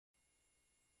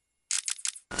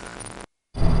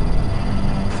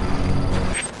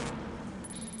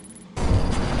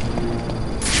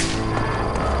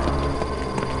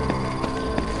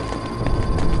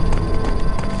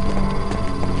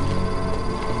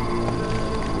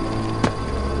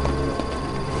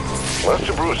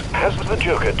Bruce, has the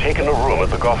Joker taken a room at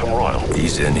the Gotham Royal?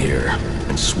 He's in here,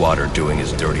 and SWAT are doing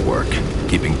his dirty work,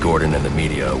 keeping Gordon and the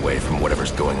media away from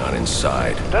whatever's going on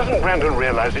inside. Doesn't Brandon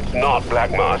realize it's not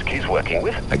Black Mask he's working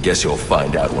with? I guess you'll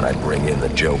find out when I bring in the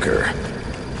Joker.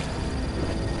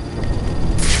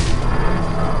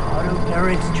 Auto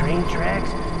turrets, train tracks.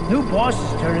 New boss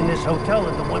is turning this hotel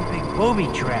into one big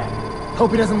booby trap.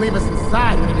 Hope he doesn't leave us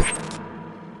inside when he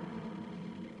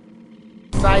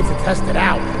decides to test it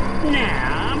out.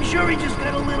 Nah, I'm sure he just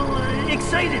got a little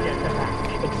excited at the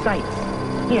fact. Excites.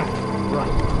 Yeah, right.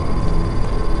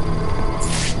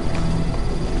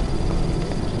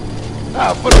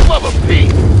 Ah, for the love of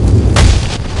Pete!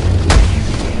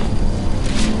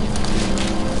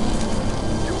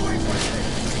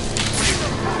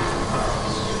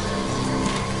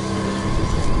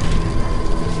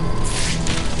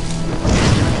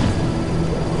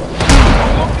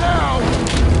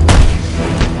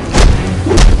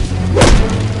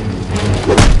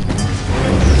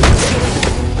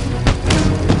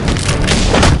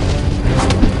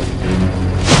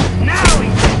 Now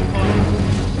he's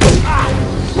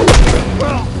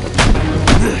well,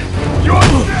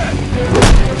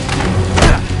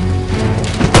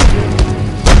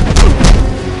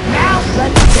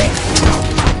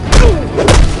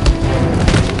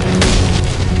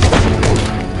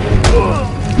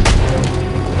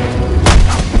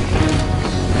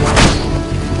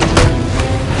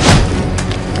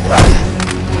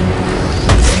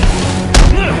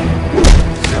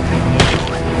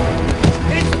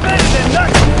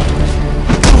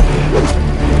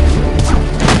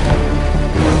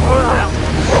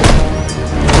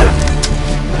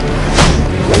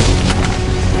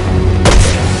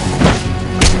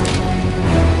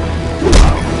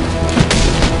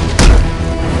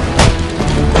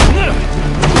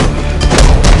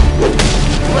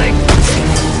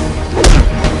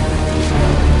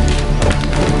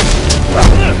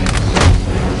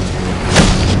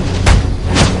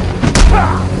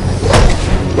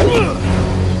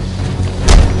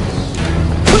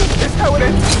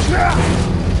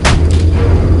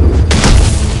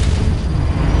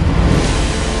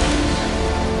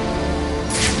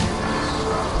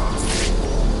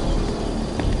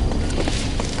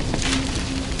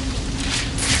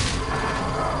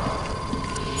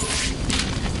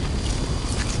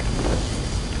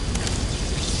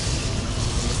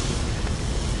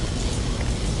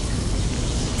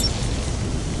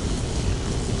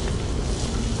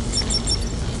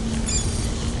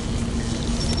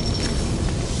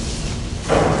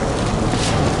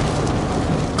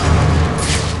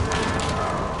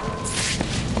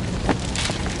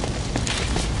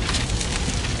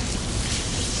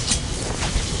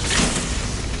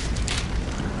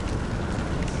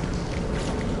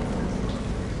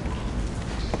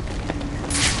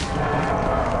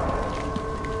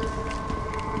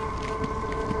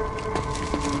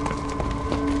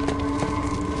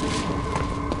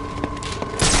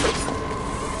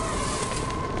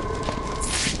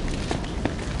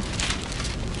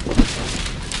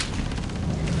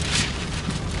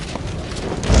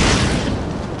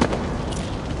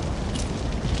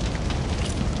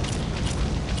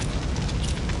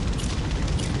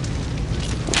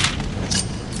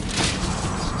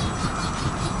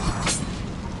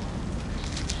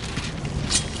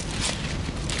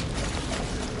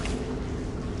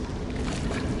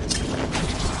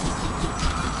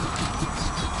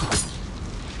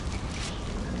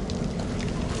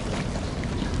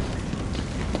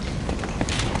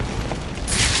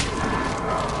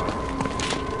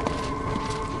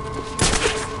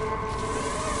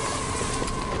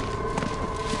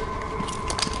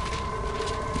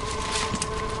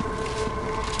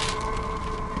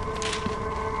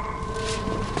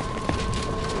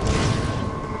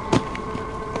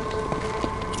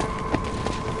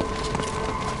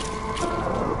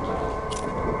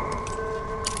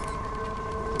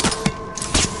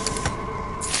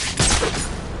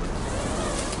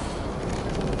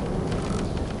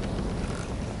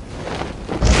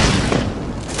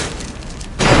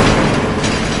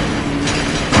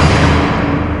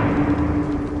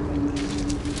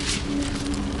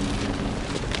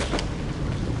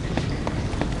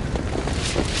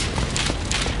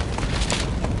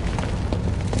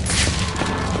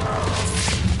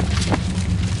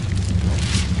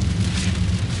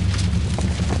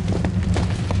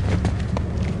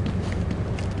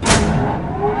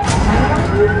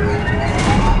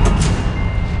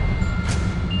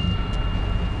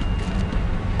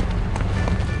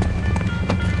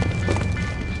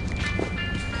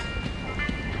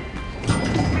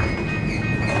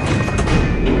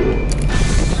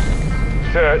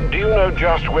 Sir, do you know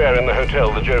just where in the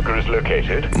hotel the Joker is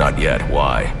located? Not yet.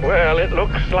 Why? Well, it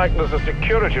looks like there's a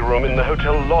security room in the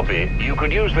hotel lobby. You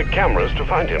could use the cameras to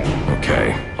find him.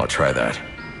 Okay, I'll try that.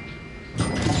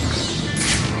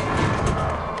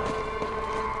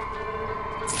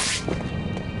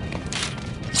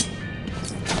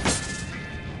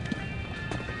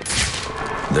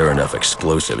 There are enough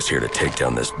explosives here to take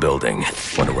down this building.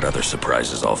 Wonder what other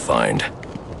surprises I'll find.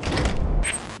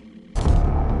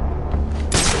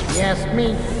 You ask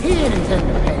me, he didn't intend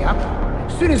to pay up.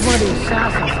 As soon as one of the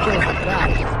assassins kills the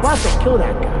guy, Watts will kill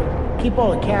that guy. Keep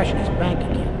all the cash in his bank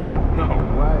again. No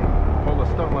way. Pull a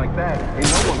stunt like that, ain't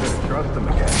no one gonna trust him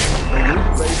again. They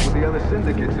lose faith with the other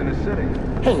syndicates in the city.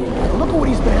 Hey, look at what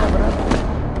he's been having up.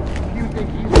 You think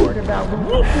he's worried about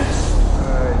Lucas?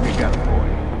 You got a point.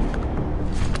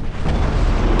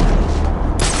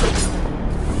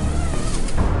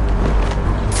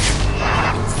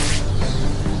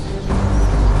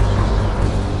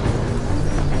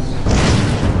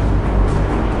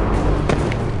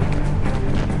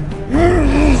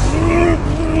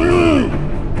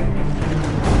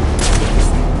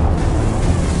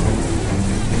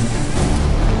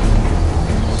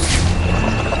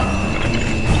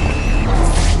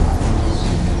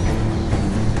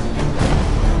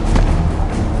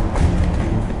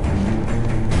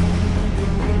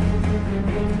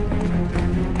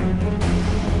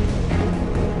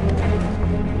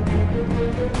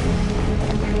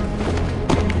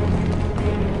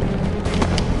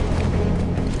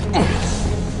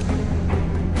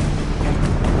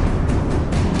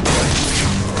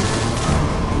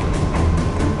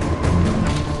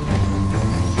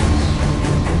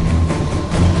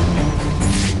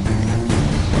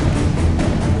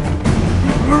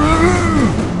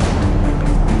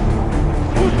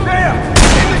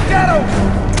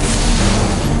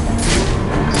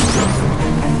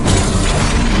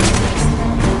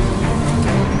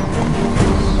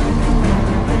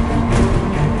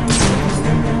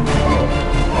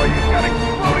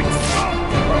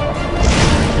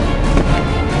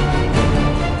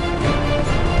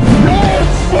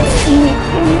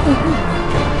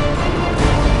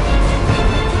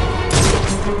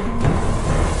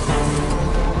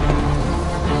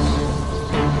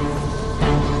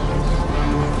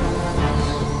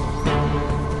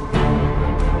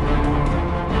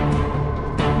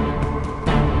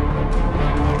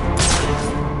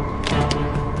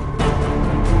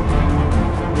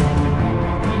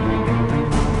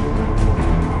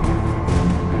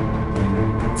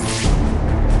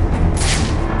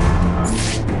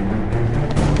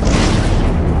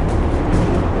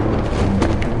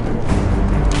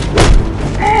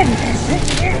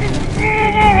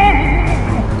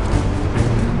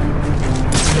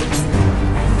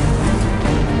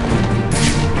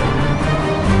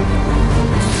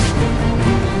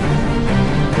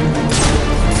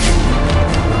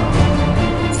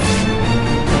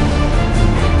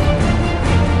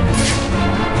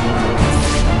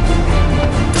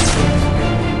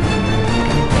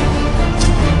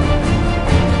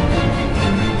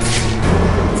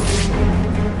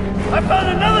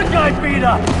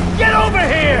 Get over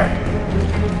here!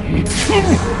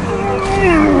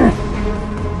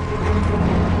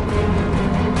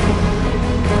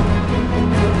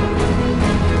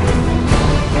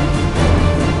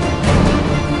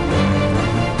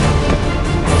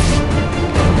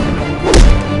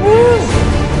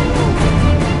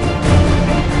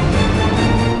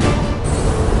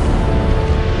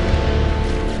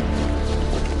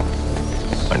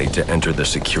 I need to enter the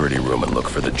security room and look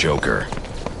for the Joker.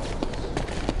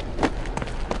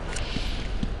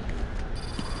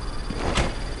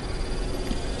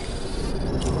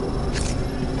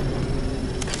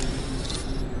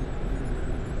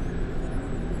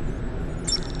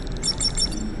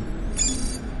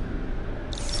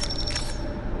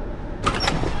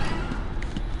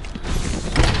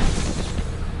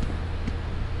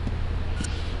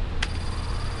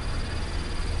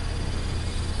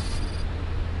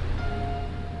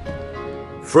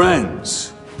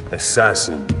 Friends,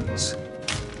 assassins,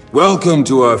 welcome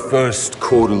to our first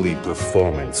quarterly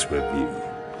performance review.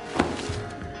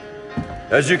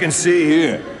 As you can see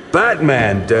here,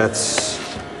 Batman deaths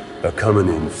are coming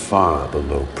in far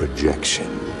below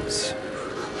projections.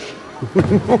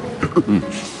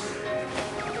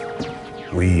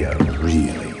 We are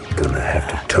really gonna have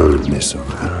to turn this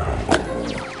around.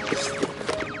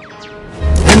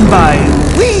 And by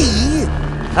we,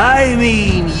 I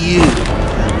mean you.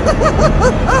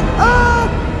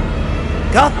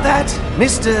 Got that,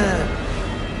 Mr.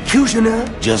 Cushioner?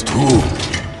 Just who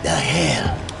the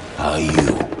hell are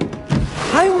you?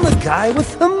 I'm the guy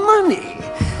with the money.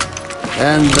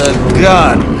 And the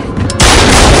gun.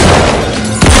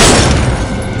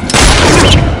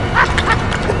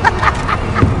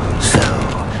 So,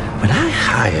 when I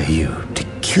hire you to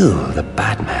kill the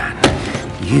Batman,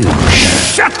 you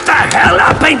shut the hell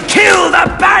up and kill the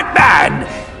Batman!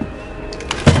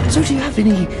 So do you have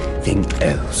anything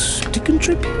else to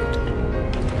contribute?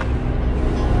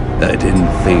 I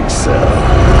didn't think so.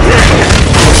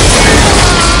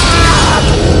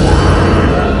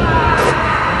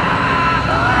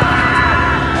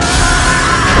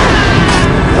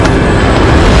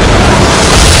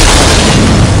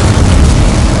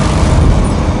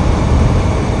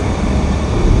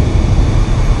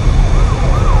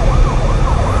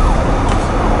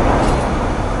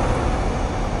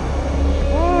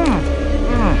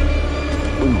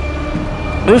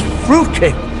 This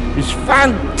fruitcake is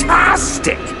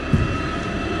fantastic!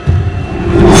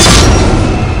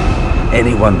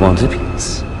 Anyone want a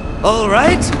piece? All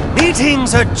right,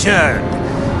 meeting's adjourned.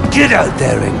 Get out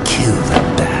there and kill the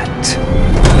bat.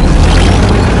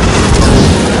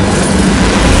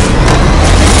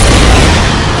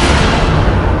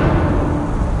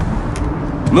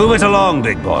 Move it along,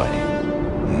 big boy.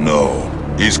 No,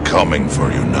 he's coming for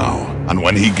you now. And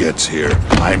when he gets here,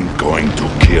 I'm going to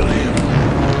kill him.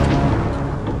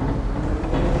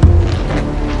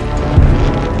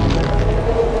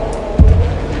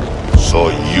 So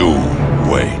you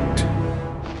wait.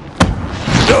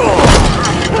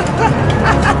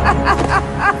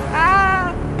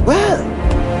 Well,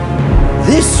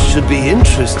 this should be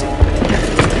interesting.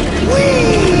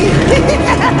 Whee!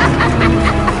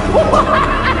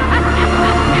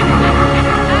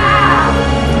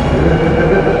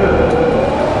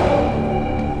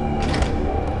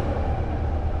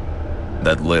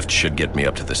 That lift should get me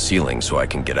up to the ceiling so I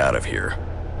can get out of here.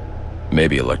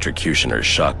 Maybe electrocutioner's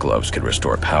shock gloves could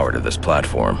restore power to this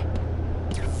platform.